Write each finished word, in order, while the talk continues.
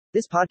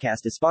This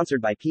podcast is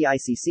sponsored by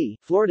PICC,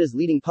 Florida's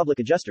leading public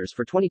adjusters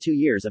for 22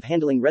 years of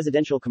handling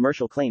residential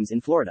commercial claims in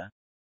Florida.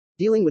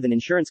 Dealing with an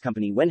insurance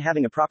company when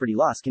having a property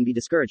loss can be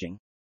discouraging.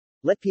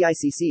 Let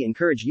PICC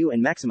encourage you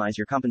and maximize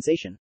your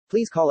compensation.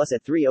 Please call us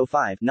at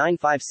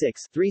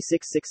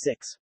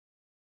 305-956-3666.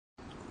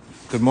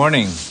 Good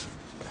morning.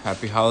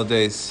 Happy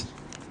holidays.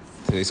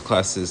 Today's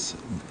class is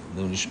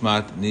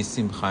L'Nishmat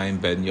Nisim Chaim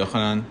Ben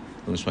Yochanan,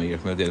 L'Nishmat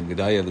Yerchmel Ben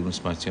Gedaya,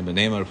 L'Nishmat Shem Ben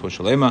Neymar, Rav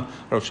Shalema,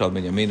 Rav Shal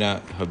Ben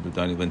Yamina,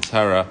 Habudani Ben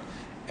Sarah,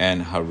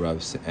 and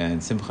Harav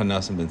and Simcha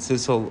Nasim Ben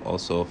Sissel,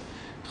 also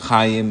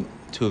Chaim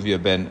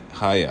Tuvia Ben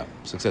Chaya,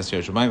 successor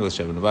Yerushalayim,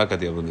 L'Sheva Navaka,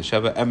 Diavon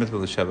L'Sheva, Emet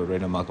L'Sheva,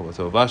 Reina Malka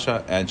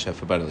Batavasha, and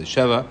Shefa Bar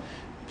L'Sheva.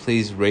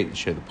 Please rate and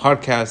share the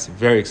podcast.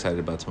 Very excited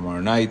about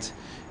tomorrow night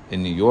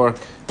in New York.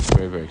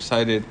 Very, very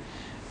excited.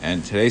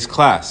 And today's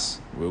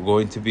class,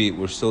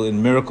 we're still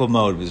in miracle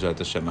mode, B'ezrat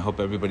Hashem. I hope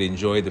everybody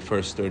enjoyed the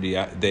first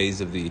 30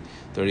 days of the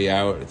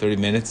 30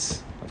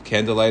 minutes of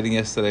candlelighting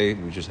yesterday.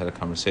 We just had a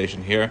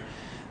conversation here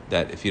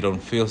that if you don't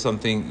feel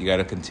something, you got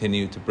to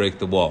continue to break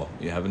the wall.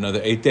 You have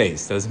another 8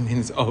 days. Doesn't mean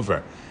it's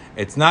over.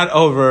 It's not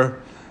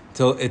over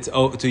till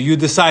you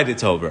decide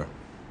it's over.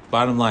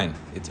 Bottom line,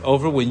 it's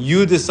over when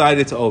you decide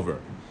it's over.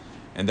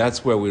 And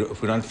that's where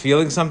if we're not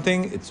feeling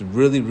something, it's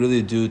really,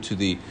 really due to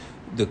the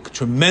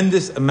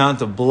tremendous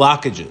amount of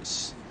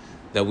blockages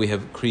that we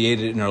have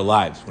created in our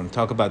lives. We're going to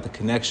talk about the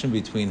connection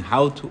between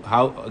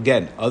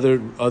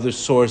other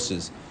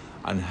sources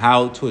on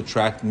how to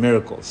attract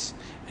miracles.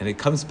 And it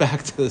comes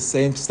back to the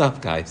same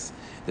stuff, guys.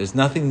 There's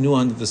nothing new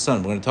under the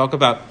sun. We're going to talk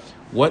about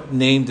what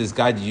name does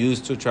God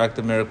use to attract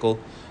a miracle,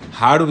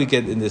 how do we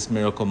get in this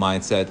miracle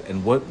mindset,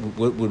 and what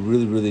we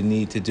really, really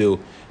need to do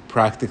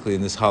practically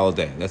in this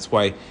holiday. That's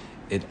why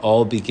it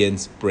all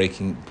begins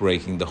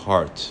breaking the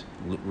heart.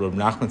 Rav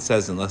Nachman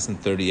says in lesson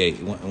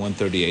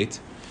 138,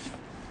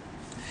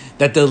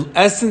 that the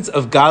essence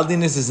of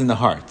godliness is in the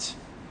heart.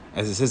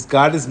 As it says,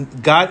 God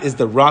is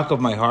the rock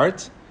of my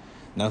heart.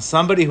 Now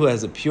somebody who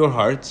has a pure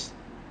heart,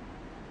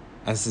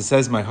 as it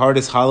says, my heart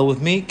is hollow with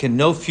me, can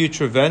know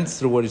future events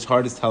through what his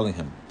heart is telling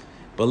him.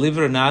 Believe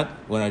it or not,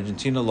 when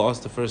Argentina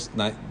lost the first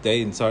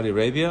day in Saudi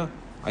Arabia,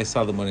 I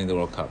saw them winning the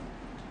World Cup.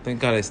 Thank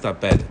God I stopped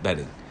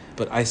betting.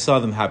 But I saw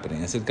them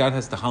happening. I said, God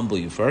has to humble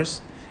you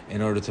first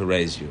in order to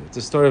raise you. It's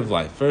a story of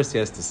life. First, he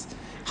has to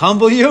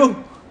humble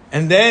you,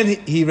 and then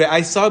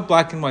I saw it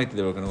black and white that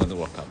they were going to win the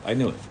World Cup. I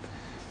knew it.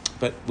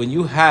 But when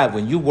you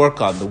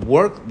work on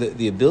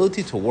the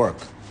ability to work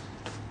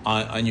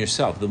on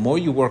yourself, the more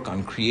you work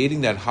on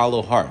creating that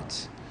hollow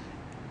heart,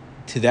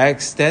 to that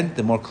extent,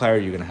 the more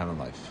clarity you're going to have in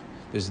life.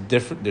 There's a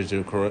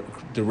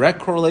direct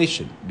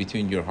correlation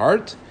between your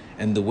heart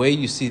and the way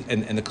you see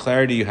and the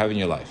clarity you have in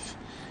your life.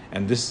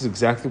 And this is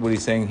exactly what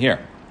he's saying here.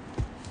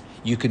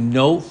 You can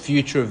know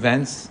future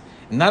events.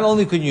 And not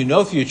only can you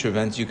know future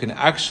events, you can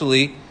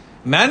actually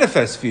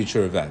manifest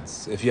future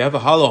events. If you have a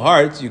hollow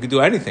heart, you can do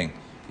anything.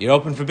 You're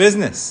open for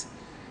business.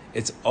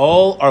 It's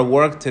all our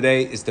work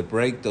today is to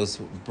break those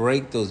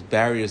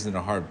barriers in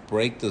our heart,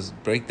 break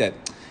that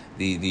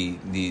the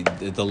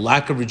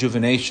lack of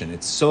rejuvenation.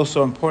 It's so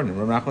important.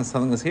 Rav Nachman's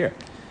telling us here.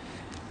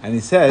 And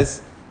he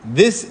says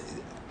this.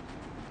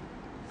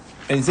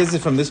 And he says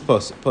it from this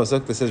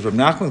posuk that says, Rav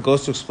Nachman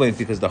goes to explain,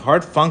 because the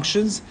heart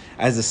functions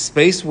as a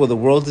space where the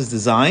world is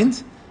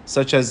designed,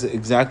 such as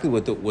exactly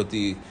what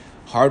the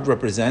heart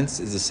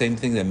represents is the same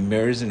thing that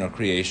mirrors in our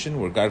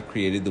creation, where God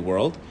created the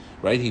world,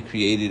 right? He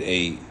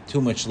created too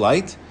much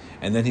light,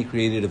 and then he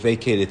created a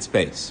vacated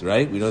space,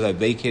 right? We know that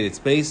vacated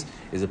space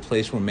is a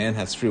place where man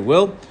has free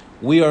will.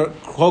 We are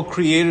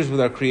co-creators with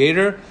our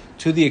Creator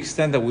to the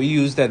extent that we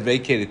use that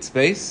vacated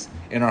space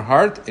in our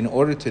heart in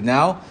order to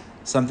now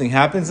something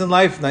happens in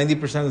life,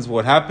 90% is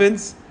what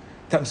happens.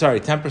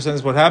 10%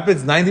 is what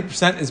happens.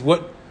 90% is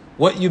what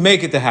you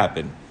make it to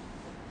happen.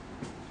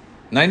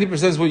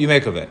 90% is what you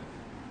make of it.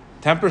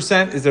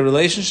 10% is the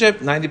relationship.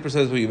 90%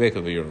 is what you make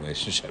of your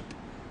relationship.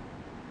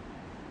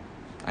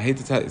 I hate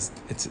to tell you,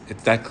 it's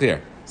that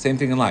clear. Same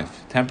thing in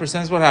life.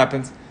 10% is what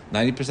happens.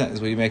 90% is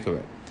what you make of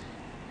it.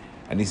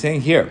 And he's saying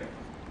here,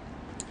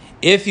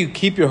 if you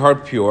keep your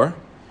heart pure,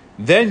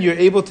 then you're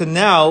able to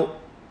now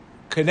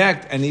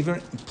connect and even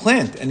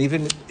plant and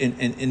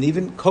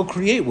even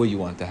co-create what you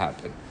want to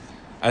happen.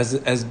 As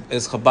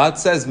Chabad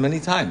says many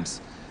times,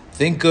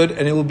 think good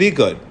and it will be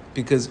good.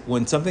 Because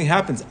when something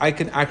happens, I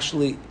can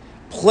actually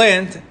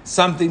plant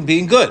something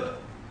being good.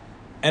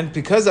 And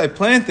because I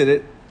planted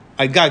it,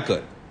 I got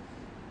good.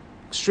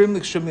 Extremely,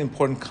 extremely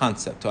important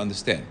concept to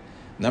understand.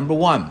 Number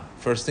one,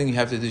 first thing you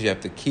have to do is you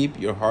have to keep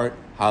your heart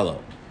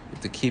hollow. You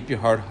have to keep your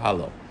heart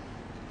hollow.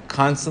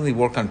 Constantly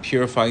work on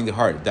purifying the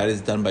heart. That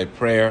is done by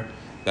prayer.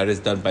 That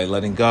is done by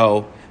letting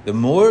go. The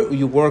more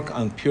you work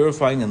on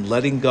purifying and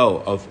letting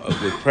go of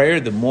with prayer,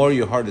 the more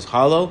your heart is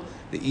hollow,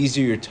 the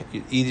easier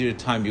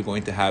time you're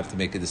going to have to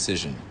make a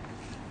decision.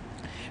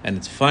 And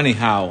it's funny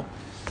how,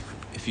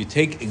 if you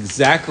take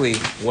exactly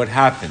what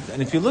happened,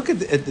 and if you look at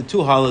the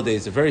two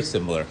holidays, they're very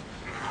similar.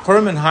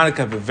 Purim and Hanukkah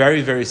have a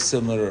very, very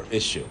similar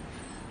issue.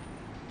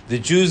 The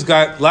Jews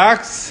got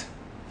lax.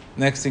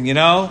 Next thing you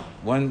know,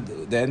 When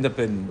they end up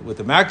with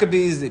the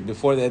Maccabees,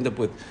 before they end up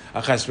with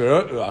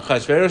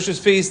Achashverosh's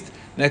feast.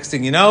 Next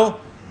thing you know,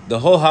 the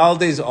whole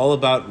holiday is all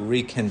about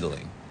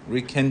rekindling,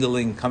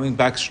 coming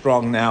back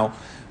strong now,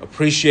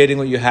 appreciating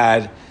what you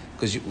had.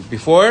 Because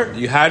before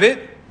you had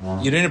it,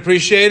 you didn't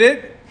appreciate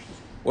it.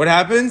 What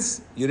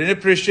happens? You didn't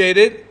appreciate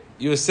it.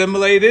 You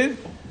assimilated.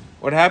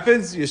 What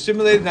happens? You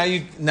assimilated.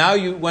 Now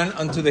you went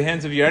unto the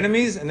hands of your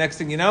enemies, and next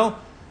thing you know,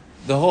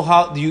 the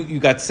whole you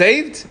got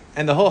saved,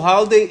 and the whole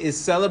holiday is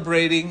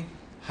celebrating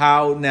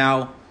how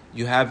now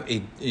you have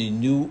a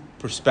new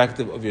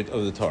perspective of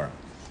the Torah.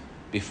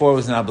 Before it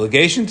was an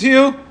obligation to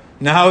you.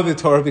 Now the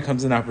Torah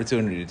becomes an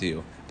opportunity to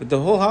you. But the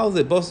whole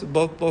holiday, both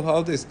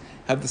holidays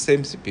have the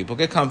same. People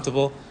get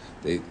comfortable.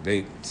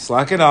 They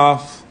slack it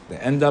off. They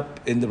end up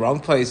in the wrong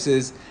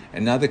places,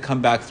 and now they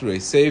come back through a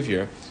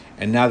Savior,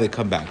 and now they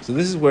come back. So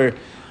this is where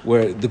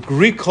the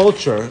Greek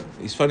culture,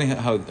 it's funny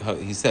how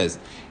he says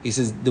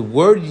the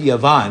word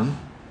Yavan,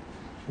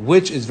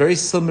 which is very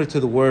similar to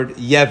the word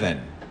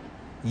Yeven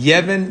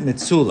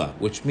Mitsula,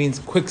 which means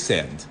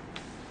quicksand.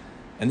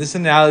 And this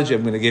analogy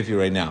I'm going to give you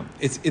right now.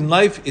 It's in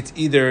life, it's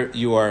either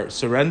you are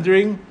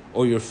surrendering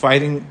or you're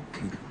fighting,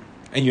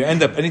 and you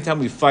end up, anytime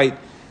we fight,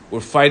 we're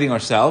fighting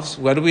ourselves.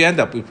 Where do we end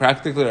up? We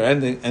practically are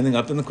ending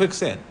up in the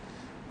quicksand.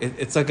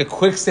 It's like a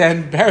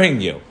quicksand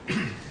burying you.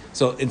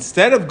 So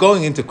instead of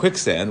going into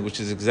quicksand, which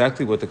is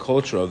exactly what the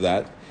culture of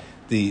that,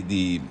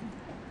 the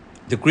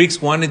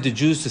Greeks wanted the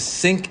Jews to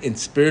sink in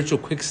spiritual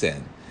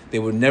quicksand. They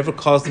would never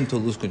cause them to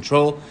lose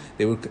control.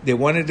 They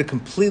wanted to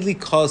completely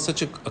cause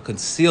such a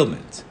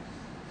concealment.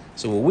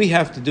 So what we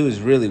have to do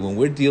is really, when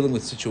we're dealing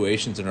with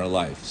situations in our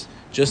lives,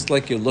 just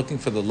like you're looking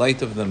for the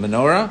light of the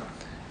menorah,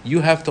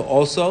 you have to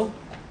also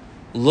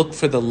look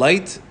for the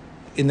light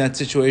in that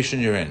situation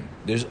you're in.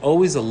 There's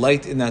always a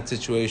light in that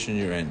situation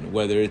you're in,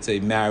 whether it's a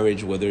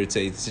marriage, whether it's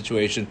a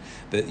situation,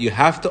 that you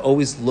have to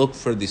always look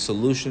for the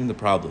solution in the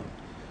problem.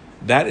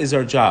 That is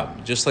our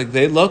job. Just like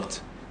they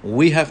looked,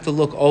 we have to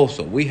look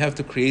also. We have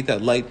to create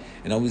that light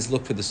and always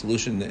look for the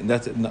solution, and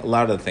that's a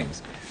lot of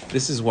things.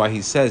 This is why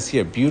he says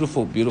here,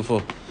 beautiful,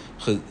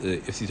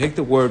 if you take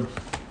the word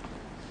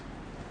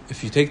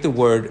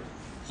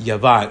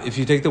Yavan, if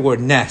you take the word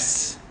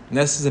Nes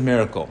is a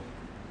miracle.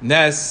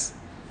 Nes,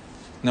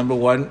 number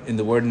one, in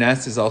the word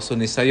Nes is also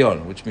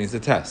Nisayon, which means the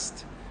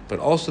test. But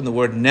also in the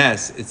word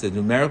Nes, it's a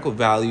numerical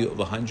value of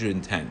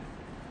 110.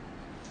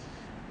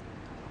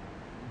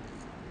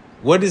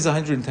 What is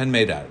 110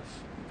 made out of?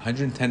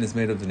 110 is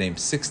made of the name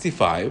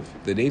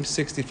 65. The name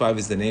 65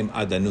 is the name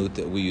Adanut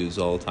that we use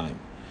all the time.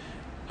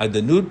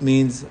 Adon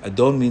means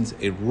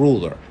a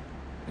ruler.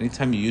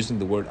 Anytime you're using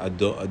the word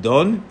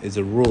Adon is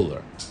a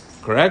ruler.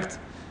 Correct?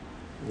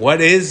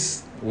 What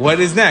is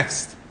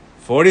next?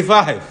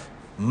 45.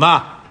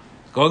 Ma.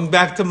 Going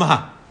back to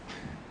Ma.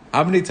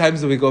 How many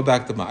times do we go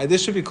back to Ma?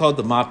 This should be called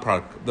the Ma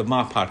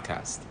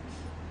podcast.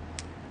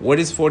 What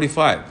is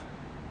 45?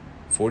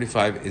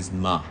 45 is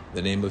Ma,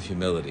 the name of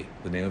humility,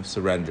 the name of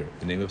surrender,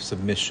 the name of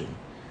submission.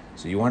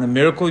 So you want a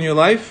miracle in your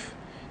life?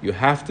 You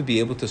have to be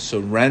able to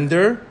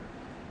surrender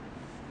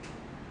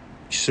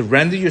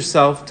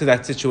yourself to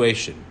that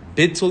situation.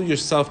 Bittul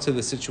yourself to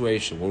the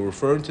situation. We're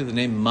referring to the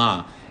name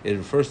Ma. It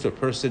refers to a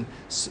person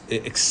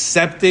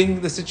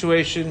accepting the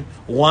situation,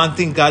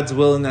 wanting God's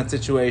will in that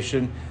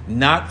situation,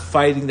 not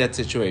fighting that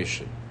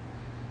situation.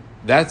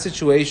 That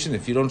situation,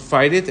 if you don't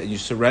fight it and you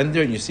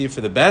surrender and you see it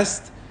for the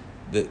best,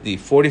 the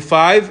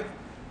 45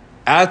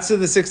 adds to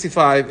the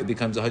 65, it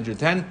becomes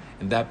 110,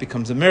 and that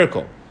becomes a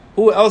miracle.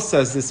 Who else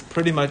says this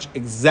pretty much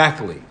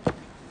exactly?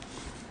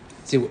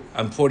 See,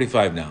 I'm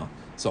 45 now,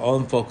 so all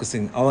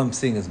I'm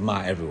seeing is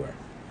Ma everywhere.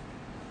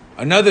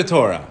 Another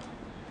Torah.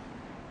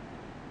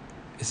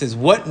 It says,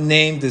 what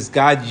name does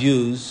God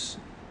use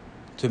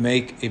to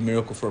make a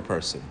miracle for a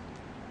person?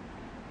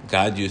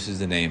 God uses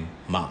the name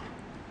Ma.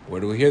 Where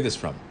do we hear this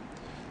from?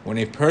 When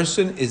a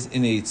person is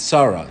in a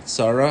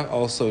tzara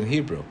also in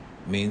Hebrew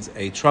means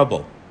a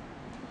trouble.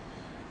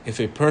 If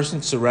a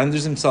person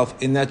surrenders himself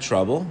in that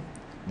trouble,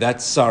 that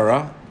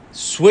tzara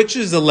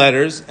switches the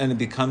letters and it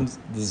becomes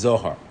the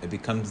Zohar. It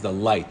becomes the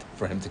light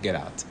for him to get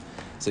out.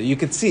 So you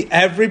can see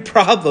every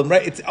problem,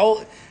 right? It's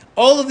all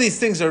of these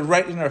things are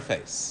right in our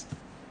face.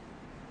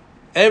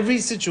 Every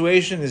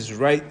situation is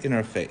right in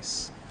our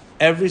face.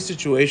 Every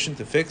situation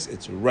to fix,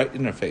 it's right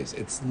in our face.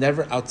 It's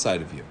never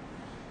outside of you.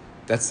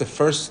 That's the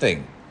first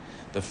thing.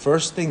 The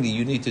first thing that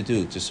you need to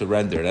do to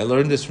surrender, and I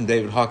learned this from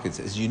David Hawkins,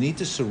 is you need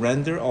to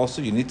surrender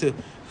also. You need to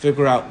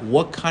figure out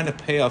what kind of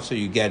payoffs are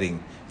you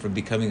getting from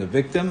becoming a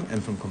victim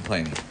and from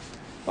complaining.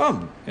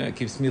 Well, it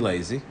keeps me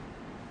lazy.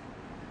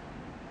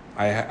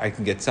 I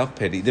can get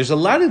self-pity. There's a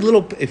lot of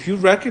little, if you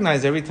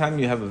recognize every time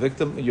you have a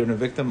victim, you're in a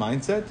victim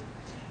mindset,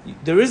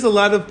 there is a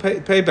lot of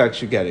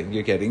paybacks you're getting.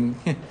 You're getting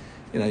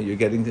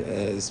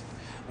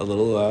a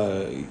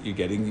little,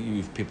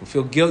 people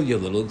feel guilt, you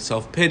have a little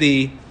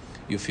self-pity,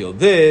 you feel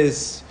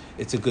this,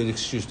 it's a good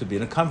excuse to be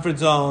in a comfort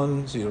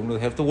zone, so you don't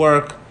really have to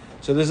work.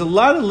 So there's a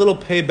lot of little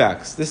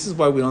paybacks. This is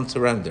why we don't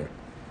surrender.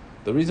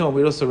 The reason why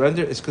we don't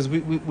surrender is because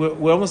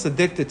we're almost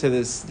addicted to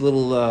this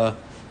little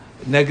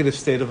negative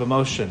state of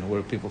emotion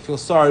where people feel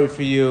sorry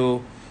for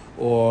you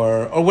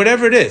or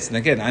whatever it is. And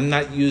again,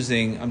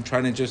 I'm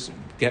trying to just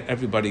get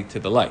everybody to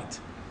the light.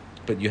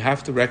 But you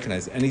have to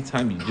recognize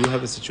anytime you do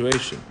have a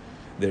situation,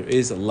 there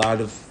is a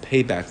lot of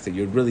paybacks that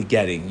you're really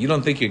getting. You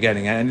don't think you're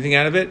getting anything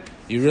out of it,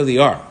 you really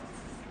are.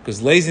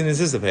 Because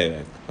laziness is a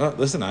payback. Well,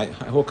 listen,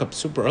 I woke up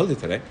super early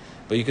today,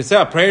 but you can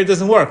say, prayer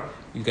doesn't work.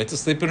 You get to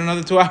sleep in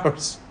another 2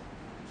 hours.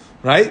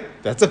 Right?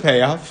 That's a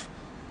payoff.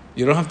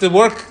 You don't have to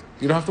work.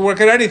 You don't have to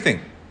work at anything.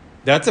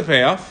 That's a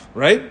payoff,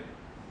 right?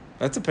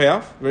 That's a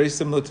payoff. Very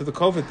similar to the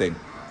COVID thing.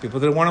 People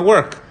didn't want to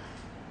work.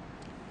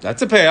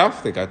 That's a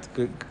payoff. They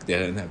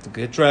didn't have to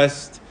get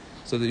dressed.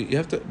 So that you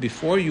have to,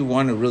 before you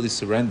want to really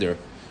surrender,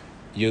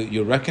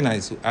 you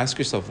recognize, ask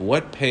yourself,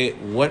 what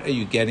are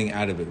you getting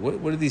out of it?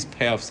 What are these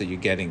payoffs that you're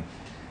getting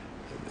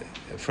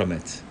from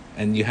it?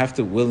 And you have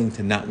to willing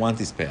to not want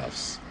these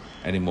payoffs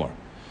anymore.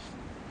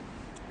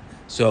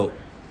 So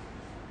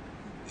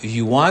if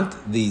you want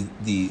the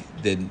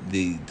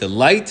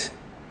light,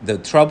 the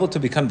trouble to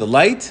become the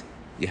light,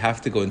 you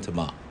have to go into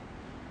Ma.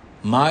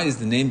 Ma is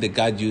the name that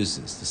God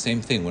uses. The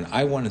same thing. When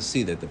I want to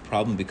see that the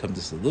problem becomes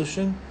a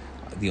solution,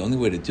 the only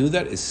way to do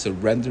that is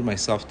surrender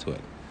myself to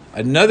it.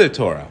 Another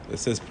Torah that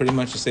says pretty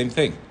much the same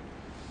thing.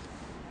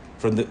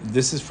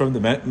 This is from the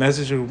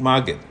message of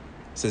Maggid. It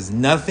says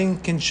nothing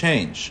can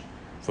change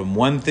from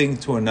one thing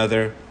to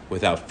another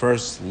without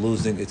first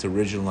losing its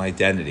original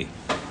identity.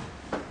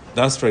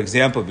 Thus, for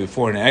example,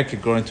 before an egg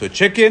could grow into a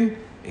chicken,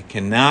 it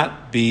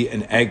cannot be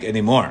an egg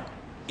anymore.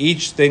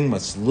 Each thing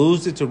must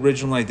lose its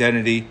original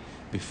identity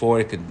before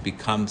it can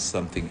become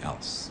something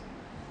else.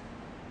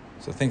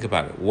 So think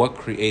about it. What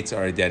creates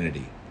our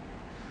identity?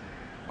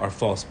 Our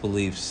false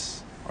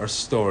beliefs, our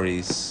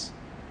stories,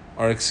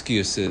 our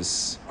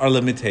excuses, our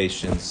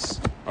limitations,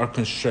 our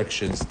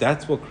constrictions.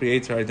 That's what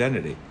creates our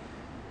identity.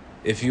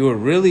 If you are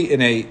really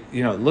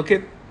look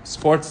at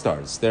sports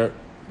stars.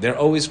 They're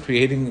always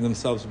creating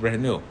themselves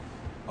brand new.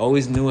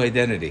 Always new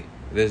identity.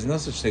 There's no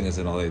such thing as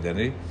an old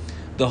identity.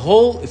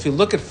 If you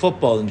look at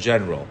football in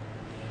general,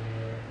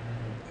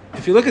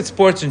 if you look at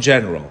sports in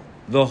general,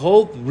 the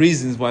whole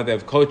reasons why they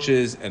have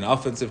coaches and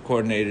offensive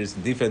coordinators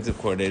and defensive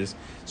coordinators,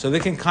 so they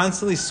can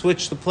constantly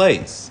switch the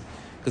plays.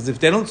 Because if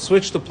they don't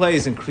switch the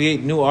plays and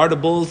create new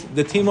audibles,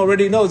 the team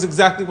already knows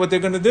exactly what they're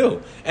going to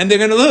do. And they're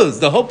going to lose.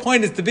 The whole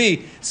point is to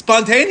be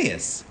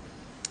spontaneous.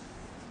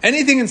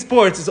 Anything in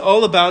sports is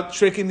all about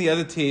tricking the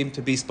other team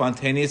to be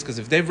spontaneous, because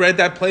if they've read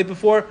that play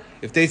before,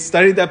 if they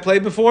studied that play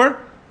before,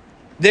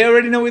 they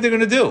already know what they're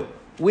going to do.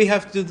 We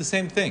have to do the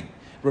same thing.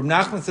 Reb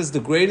Nachman says the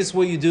greatest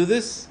way you do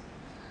this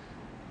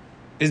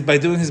is by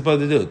doing his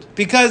bodedut,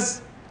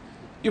 because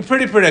you're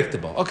pretty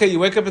predictable. Okay, you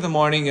wake up in the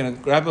morning, you're going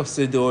to grab a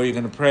siddur, you're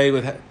going to pray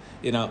with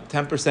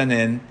 10%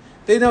 in.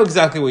 They know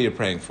exactly what you're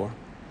praying for.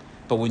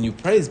 But when you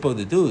pray his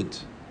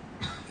bodedut,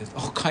 there's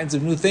all kinds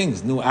of new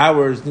things, new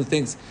hours, new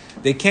things.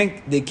 They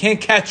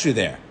can't catch you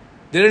there.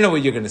 They don't know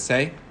what you're going to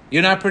say.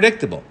 You're not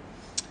predictable.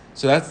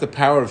 So that's the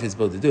power of his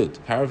bodedut. The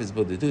power of his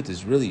bodedut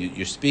is really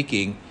you're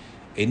speaking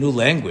a new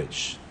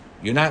language.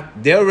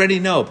 They already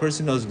know. A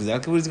person knows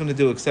exactly what he's going to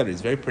do, etc.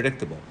 It's very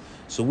predictable.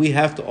 So we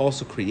have to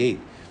also create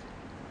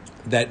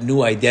that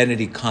new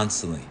identity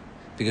constantly.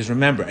 Because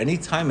remember,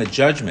 anytime a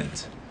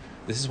judgment,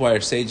 this is why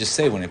our sages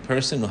say when a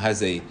person who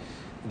has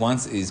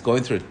he's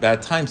going through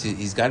bad times,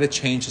 he's got to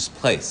change his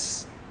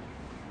place.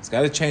 He's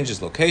got to change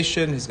his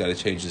location. He's got to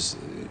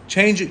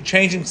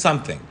changing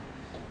something.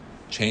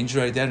 Change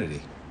your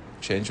identity.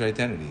 Change your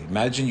identity.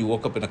 Imagine you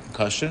woke up in a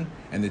concussion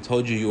and they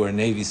told you were a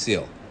Navy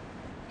SEAL.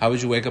 How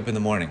would you wake up in the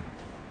morning?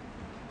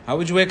 How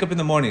would you wake up in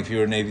the morning if you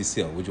were a Navy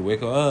SEAL? Would you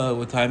wake up,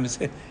 what time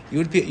is it?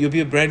 You'd be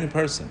a brand new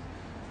person.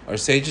 Our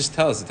sages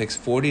tell us it takes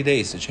 40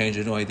 days to change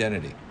a new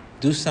identity.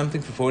 Do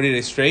something for 40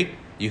 days straight,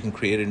 you can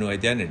create a new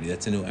identity.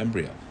 That's a new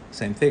embryo.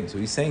 Same thing. So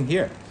he's saying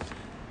here,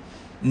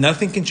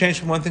 nothing can change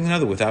from one thing to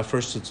another without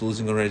first it's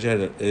losing an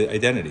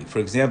identity. For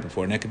example,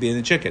 for an egg could be in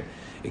the chicken,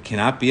 it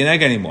cannot be an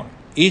egg anymore.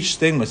 Each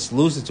thing must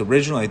lose its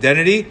original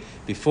identity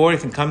before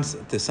it can come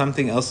to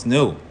something else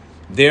new.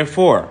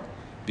 Therefore,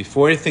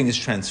 before a thing is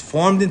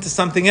transformed into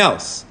something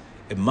else,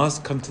 it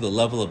must come to the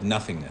level of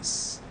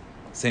nothingness.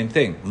 Same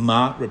thing.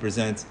 Ma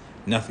represents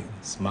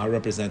nothingness. Ma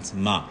represents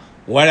Ma.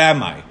 What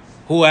am I?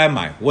 Who am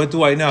I? What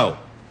do I know?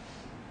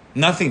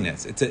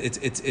 Nothingness.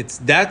 It's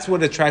that's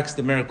what attracts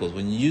the miracles.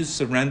 When you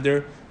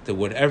surrender to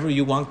whatever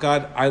you want,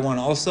 God, I want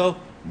also,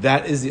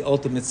 that is the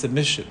ultimate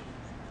submission.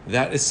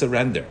 That is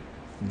surrender.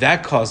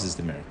 That causes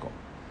the miracle.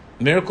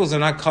 Miracles are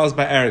not caused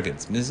by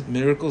arrogance.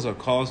 Miracles are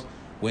caused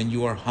when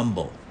you are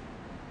humble.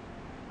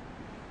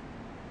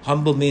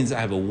 Humble means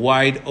I have a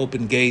wide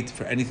open gate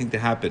for anything to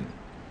happen.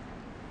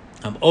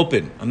 I'm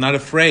open. I'm not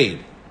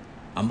afraid.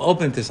 I'm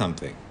open to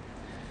something.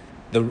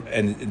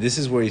 And this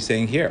is where he's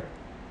saying here.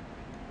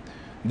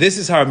 This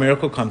is how a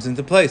miracle comes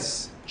into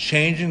place.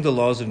 Changing the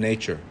laws of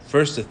nature.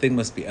 First, the thing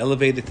must be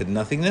elevated to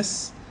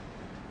nothingness.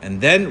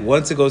 And then,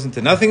 once it goes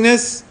into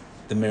nothingness,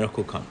 the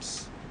miracle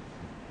comes.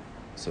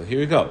 So here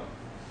we go.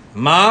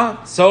 Ma,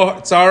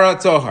 tzara,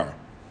 tzohar.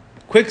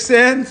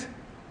 Quicksand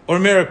or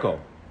miracle?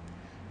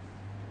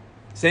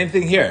 Same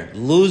thing here.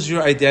 Lose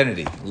your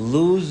identity.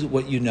 Lose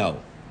what you know.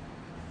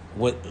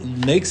 What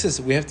makes us,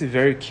 we have to be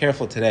very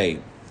careful today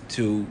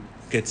to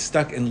get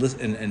stuck in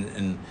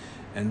listen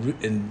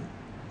and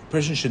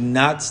person should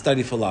not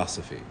study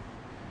philosophy.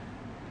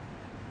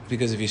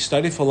 Because if you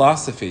study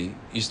philosophy,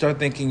 you start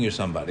thinking you're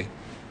somebody.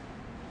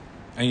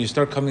 And you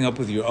start coming up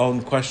with your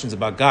own questions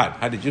about God.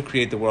 How did you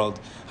create the world?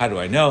 How do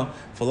I know?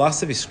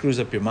 Philosophy screws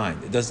up your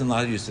mind. It doesn't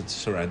allow you to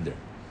surrender.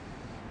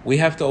 We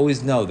have to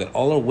always know that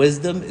all our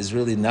wisdom is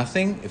really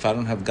nothing if I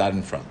don't have God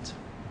in front.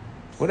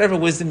 Whatever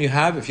wisdom you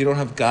have, if you don't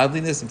have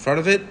godliness in front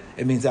of it,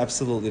 it means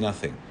absolutely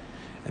nothing.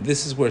 And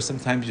this is where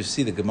sometimes you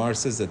see the Gemara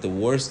says that the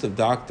worst of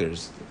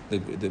doctors,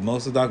 the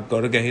most of doctors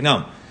go to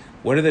Gehinnom.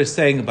 What are they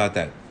saying about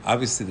that?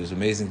 Obviously, there's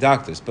amazing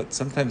doctors, but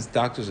sometimes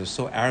doctors are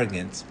so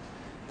arrogant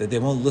that they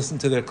won't listen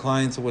to their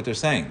clients or what they're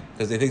saying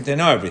because they think they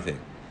know everything.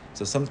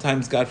 So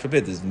sometimes, God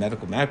forbid, there's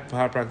medical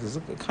malpractice,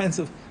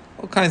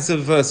 all kinds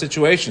of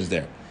situations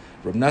there.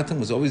 Reb Natan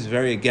was always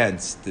very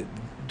against.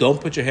 Don't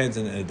put your hands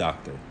in a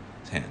doctor's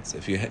hands.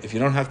 If you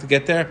don't have to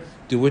get there,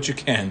 do what you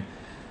can.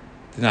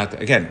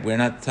 Again, we're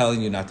not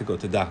telling you not to go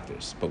to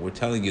doctors, but we're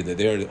telling you that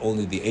they're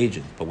only the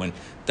agent. But when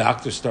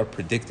doctors start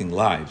predicting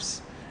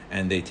lives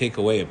and they take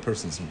away a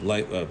person's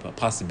life, a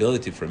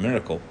possibility for a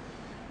miracle,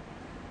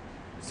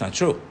 it's not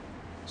true.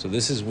 So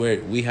this is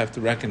where we have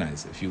to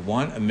recognize, if you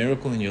want a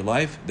miracle in your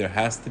life, there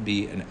has to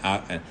be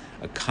a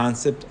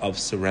concept of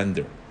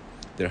surrender.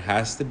 There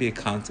has to be a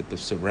concept of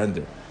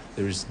surrender.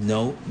 There is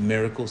no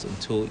miracles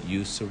until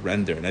you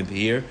surrender. And I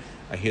hear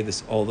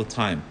this all the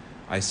time.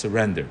 I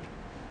surrendered.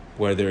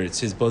 Whether it's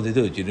his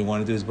bodhidut, you didn't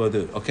want to do his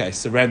bodhidut. Okay, I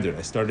surrendered.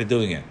 I started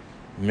doing it.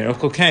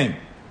 Miracle came.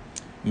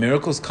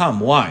 Miracles come.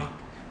 Why?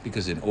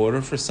 Because in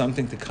order for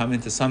something to come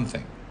into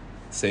something,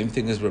 same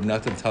thing as Reb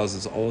Natan tells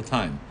us all the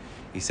time.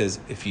 He says,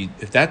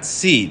 if that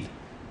seed,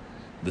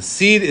 the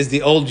seed is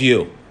the old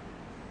you.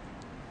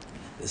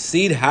 The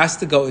seed has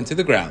to go into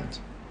the ground.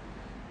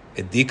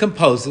 It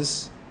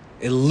decomposes.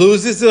 It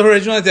loses the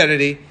original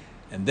identity,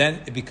 and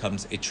then it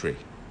becomes a tree.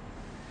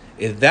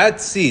 If that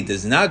seed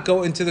does not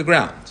go into the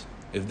ground,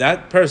 if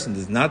that person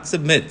does not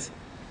submit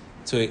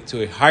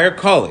to a higher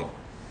calling,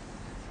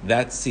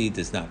 that seed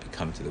does not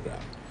become to the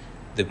ground.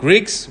 The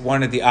Greeks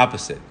wanted the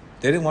opposite.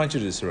 They didn't want you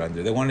to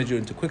surrender. They wanted you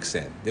into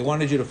quicksand. They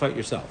wanted you to fight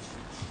yourself.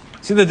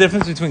 See the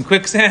difference between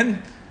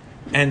quicksand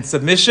and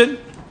submission?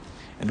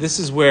 And this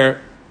is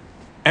where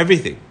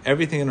everything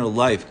in our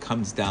life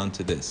comes down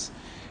to this.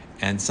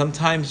 And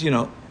sometimes,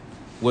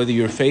 whether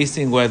you're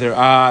facing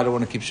I don't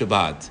want to keep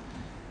Shabbat.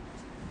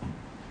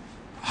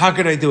 How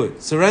could I do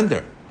it?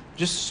 Surrender.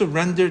 Just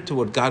surrender to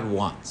what God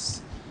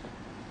wants.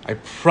 I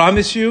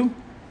promise you,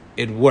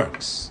 it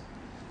works.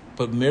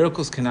 But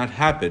miracles cannot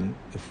happen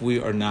if we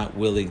are not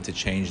willing to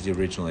change the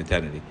original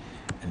identity.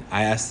 And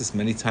I ask this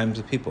many times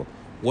with people.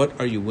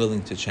 What are you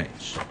willing to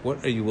change?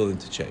 What are you willing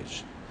to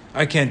change?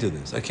 I can't do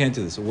this. I can't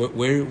do this.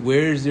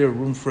 Where is there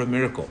room for a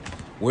miracle?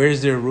 Where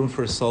is there room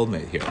for a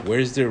soulmate here? Where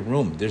is there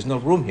room? There's no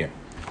room here.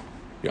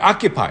 You're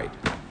occupied.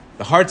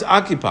 The heart's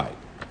occupied.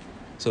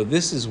 So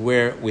this is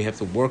where we have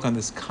to work on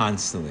this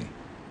constantly.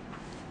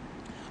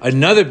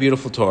 Another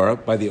beautiful Torah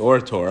by the Or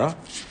Torah.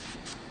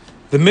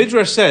 The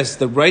Midrash says,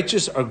 the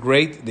righteous are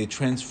great. They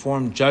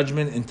transform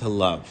judgment into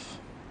love.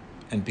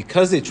 And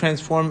because they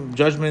transform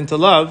judgment into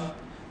love,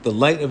 the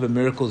light of a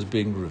miracle is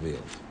being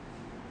revealed.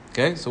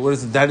 Okay, so what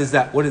does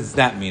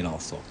that mean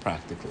also,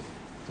 practically?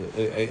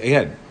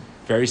 Again,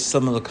 very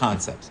similar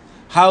concepts.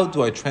 How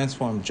do I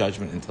transform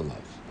judgment into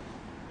love?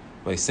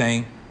 By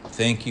saying,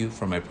 thank you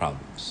for my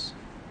problems.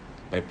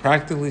 By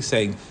practically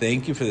saying,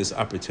 thank you for this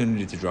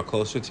opportunity to draw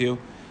closer to you.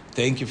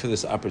 Thank you for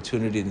this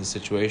opportunity in this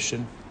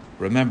situation.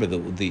 Remember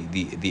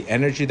the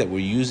energy that we're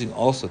using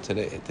also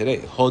today,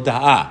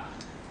 hoda'ah.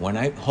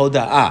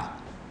 Hoda'ah.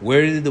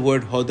 Where did the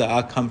word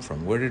hoda'ah come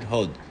from? Where did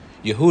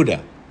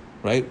Yehuda,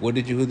 right? What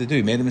did Yehuda do?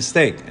 He made a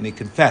mistake and he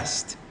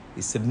confessed.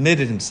 He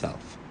submitted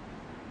himself.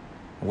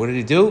 And what did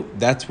he do?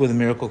 That's where the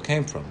miracle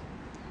came from.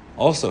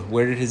 Also,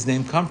 where did his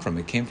name come from?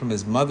 It came from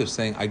his mother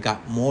saying, I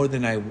got more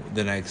than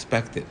I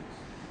expected.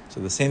 So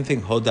the same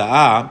thing,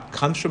 hoda'ah,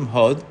 comes from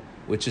hod,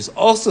 which is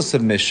also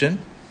submission,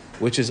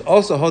 which is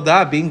also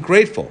hoda'ah, being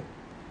grateful.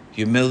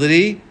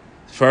 Humility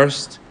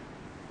first.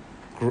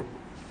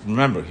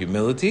 Remember,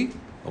 humility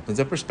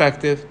opens up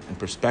perspective, and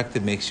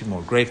perspective makes you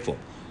more grateful.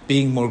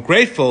 Being more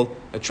grateful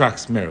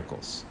attracts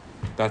miracles.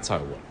 That's how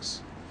it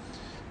works.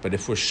 But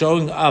if we're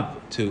showing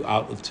up to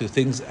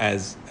things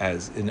as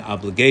in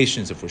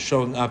obligations, if we're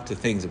showing up to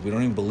things, if we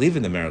don't even believe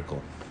in the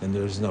miracle, then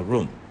there's no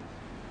room.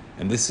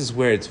 And this is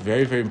where it's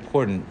very, very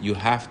important. You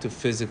have to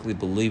physically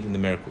believe in the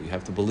miracle. You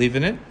have to believe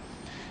in it.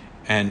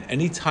 And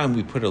anytime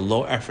we put a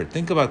low effort,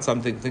 think about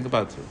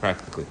it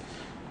practically.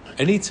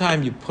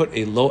 Anytime you put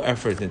a low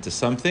effort into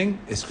something,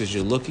 it's because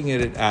you're looking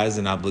at it as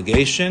an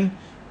obligation,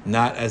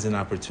 not as an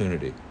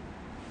opportunity.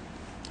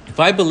 If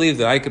I believe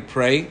that I could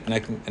pray and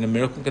a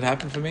miracle could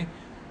happen for me,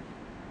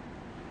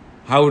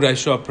 how would I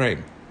show up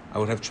praying? I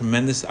would have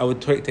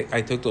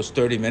I took those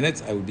 30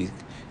 minutes, I would be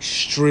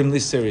extremely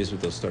serious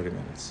with those 30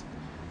 minutes.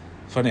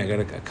 Funny, I got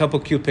a couple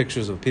cute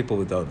pictures of people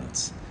with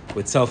donuts,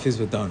 with selfies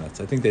with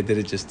donuts. I think they did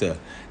it just to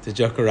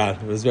joke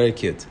around. It was very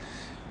cute.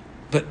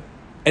 But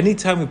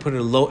anytime we put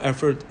a low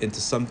effort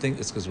into something,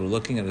 it's because we're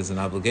looking at it as an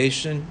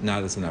obligation,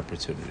 not as an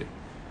opportunity.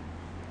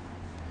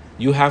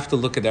 You have to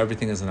look at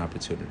everything as an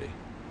opportunity.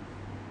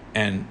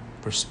 And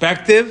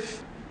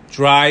perspective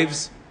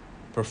drives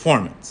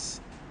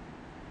performance.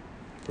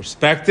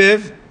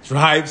 Perspective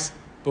drives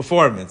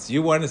performance.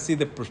 You want to see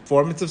the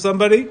performance of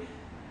somebody?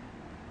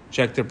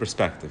 Check their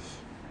perspective.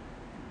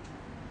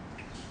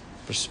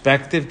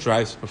 Perspective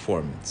drives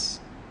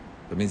performance.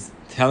 That means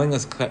telling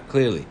us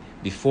clearly,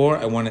 before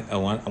I want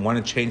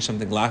to change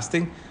something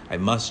lasting, I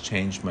must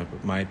change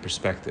my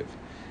perspective.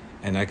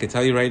 And I can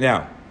tell you right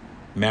now,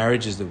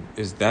 marriage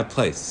is that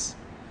place.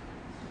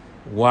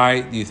 Why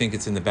do you think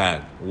it's in the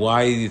bag?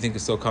 Why do you think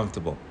it's so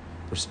comfortable?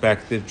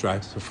 Perspective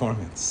drives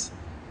performance.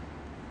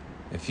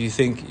 If you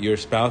think your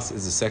spouse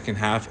is the second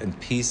half and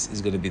peace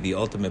is going to be the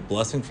ultimate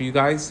blessing for you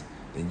guys,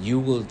 then you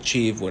will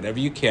achieve whatever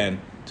you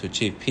can to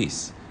achieve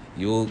peace.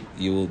 You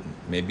will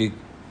maybe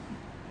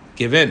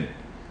give in.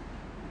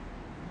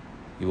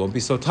 You won't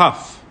be so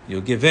tough. You'll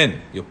give in.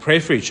 You'll pray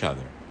for each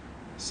other.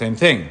 Same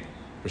thing.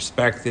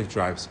 Perspective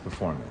drives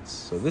performance.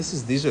 So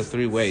these are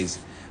three ways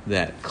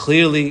that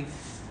clearly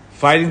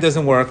fighting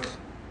doesn't work.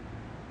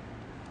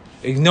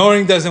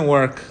 Ignoring doesn't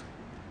work.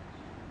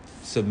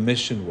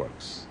 Submission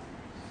works.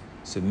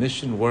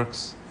 Submission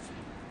works.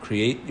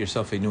 Create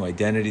yourself a new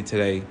identity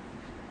today.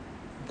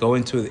 Go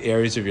into the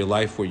areas of your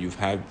life where you've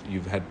had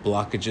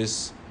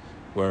blockages,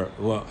 where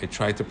I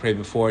tried to pray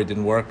before, it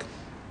didn't work.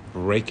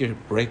 Break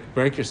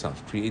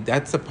yourself.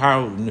 That's the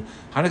power.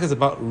 Hanukkah is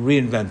about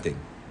reinventing.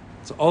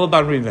 It's all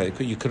about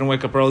reinventing. You couldn't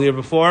wake up earlier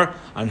before.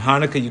 On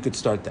Hanukkah, you could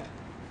start that.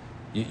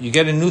 You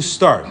get a new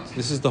start.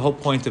 This is the whole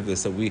point of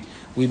this, that we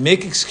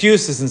make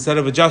excuses instead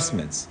of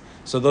adjustments.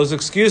 So those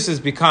excuses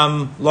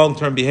become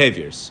long-term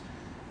behaviors.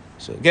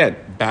 So again,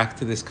 back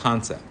to this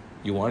concept.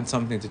 You want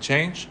something to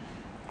change?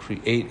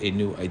 Create a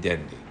new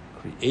identity.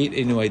 Create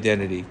a new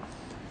identity.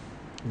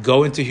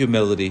 Go into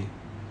humility.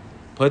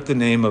 Put the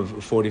name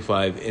of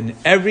 45 in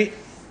every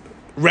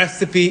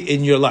recipe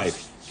in your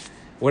life.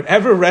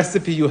 Whatever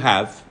recipe you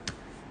have,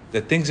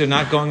 that things are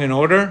not going in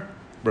order,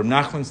 Reb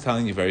Nachman's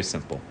telling you very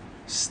simple.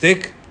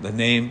 Stick the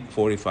name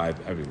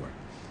 45 everywhere.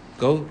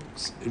 Go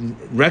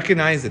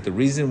recognize that the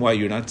reason why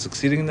you're not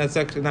succeeding in that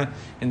section,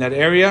 in that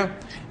area,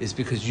 is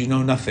because you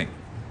know nothing.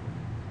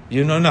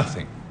 You know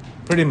nothing,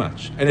 pretty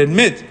much. And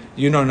admit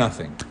you know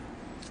nothing.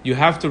 You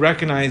have to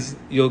recognize,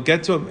 you'll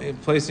get to a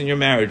place in your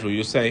marriage where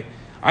you say,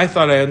 I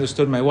thought I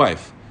understood my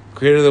wife,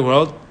 creator of the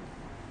world.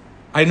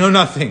 I know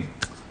nothing.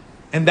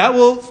 And that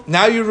will,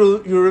 now you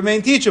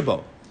remain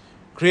teachable.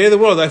 Creator of the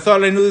world, I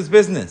thought I knew this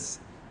business.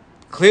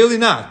 Clearly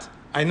not.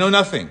 I know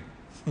nothing.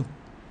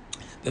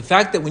 The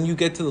fact that when you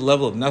get to the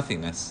level of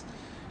nothingness,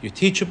 you're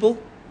teachable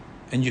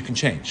and you can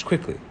change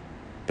quickly.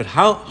 But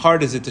how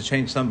hard is it to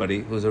change somebody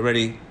who's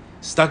already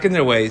stuck in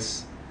their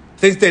ways,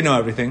 thinks they know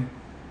everything,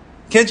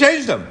 can't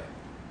change them?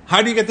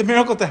 How do you get the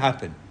miracle to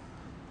happen?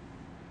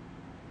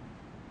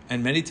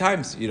 And many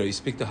times, you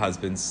speak to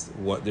husbands,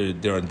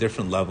 they're on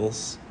different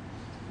levels,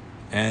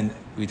 and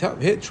we tell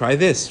them, hey, try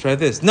this.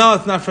 No,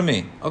 it's not for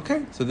me.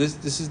 Okay, so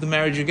this is the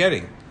marriage you're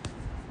getting.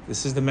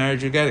 This is the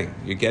marriage you're getting.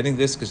 You're getting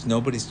this because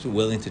nobody's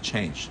willing to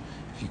change.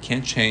 If you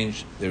can't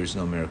change, there is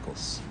no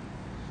miracles.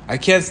 I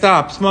can't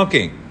stop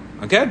smoking.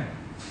 Again,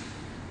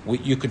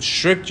 you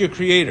constrict your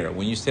creator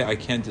when you say, I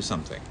can't do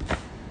something.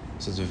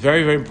 So it's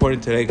very, very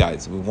important today,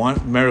 guys. We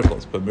want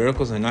miracles, but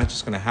miracles are not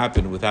just going to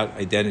happen without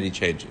identity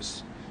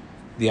changes.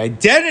 The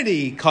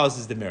identity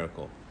causes the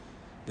miracle.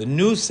 The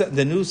new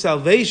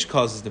salvation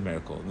causes the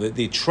miracle.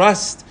 The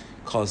trust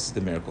causes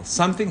the miracle.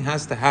 Something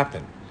has to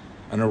happen.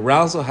 An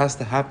arousal has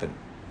to happen.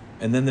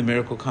 And then the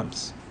miracle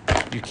comes.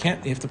 You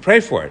have to pray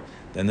for it.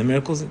 Then the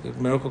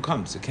miracle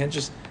comes.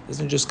 It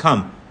doesn't just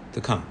come to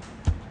come.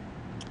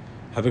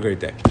 Have a great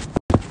day.